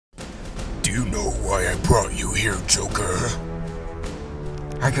why I brought you here, Joker.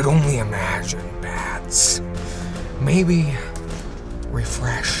 I could only imagine, Bats. Maybe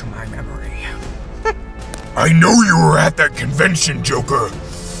refresh my memory. I know you were at that convention, Joker.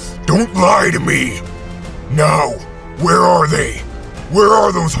 Don't lie to me. Now, where are they? Where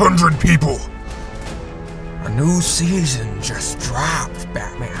are those 100 people? A new season just dropped,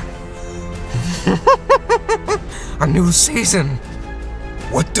 Batman. A new season.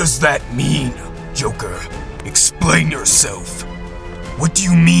 What does that mean, Joker? Explain yourself. What do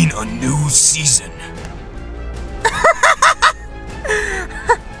you mean, a new season?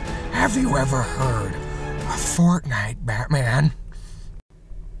 Have you ever heard of Fortnite, Batman?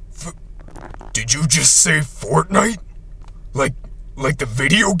 Did you just say Fortnite? Like the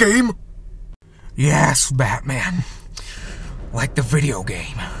video game? Yes, Batman. Like the video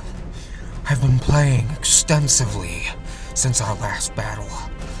game. I've been playing extensively since our last battle.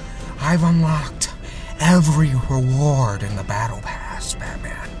 I've unlocked every reward in the battle pass,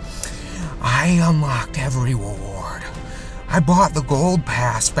 Batman. I unlocked every reward. I bought the gold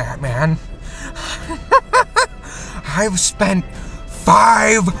pass, Batman. I've spent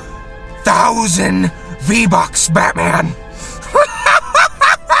 5,000 V-Bucks, Batman. 5,000!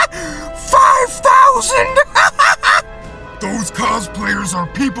 Those cosplayers are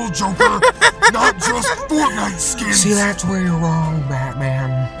people, Joker, not just Fortnite skins. See, that's where you're wrong,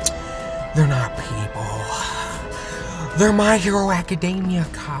 Batman. They're not people. They're My Hero Academia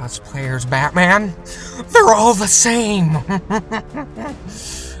cosplayers, Batman. They're all the same.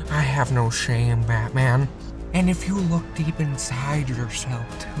 I have no shame, Batman. And if you look deep inside yourself,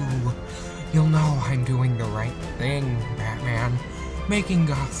 too, you'll know I'm doing the right thing, Batman. Making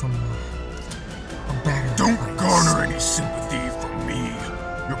Gotham a better Don't place. garner any sympathy from me.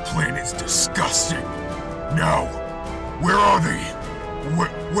 Your plan is disgusting. Now, where are they?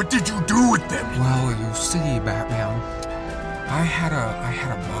 What did you do with them? Well, you see, Batman, I had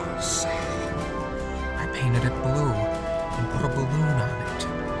a bus. I painted it blue and put a balloon on it.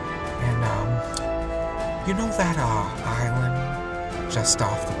 And you know that island just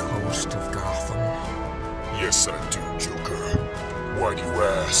off the coast of Gotham? Yes, I do, Joker. Why do you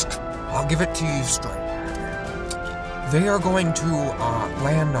ask? I'll give it to you straight. They are going to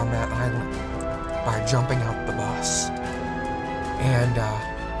land on that island by jumping out the bus. And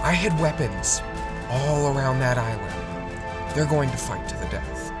I hid weapons all around that island. They're going to fight to the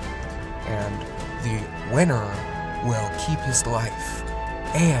death. And the winner will keep his life.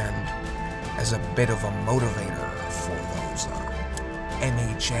 And as a bit of a motivator for those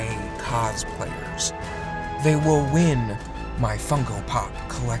MHA cosplayers, they will win my Funko Pop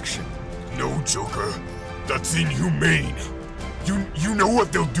collection. No, Joker. That's inhumane. You know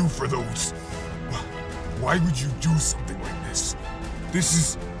what they'll do for those. Why would you do something like this?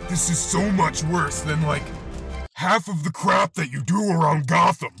 This is so much worse than, like, half of the crap that you do around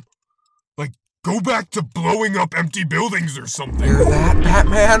Gotham. Like, go back to blowing up empty buildings or something. Hear that,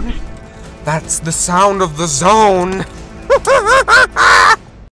 Batman? That's the sound of the zone.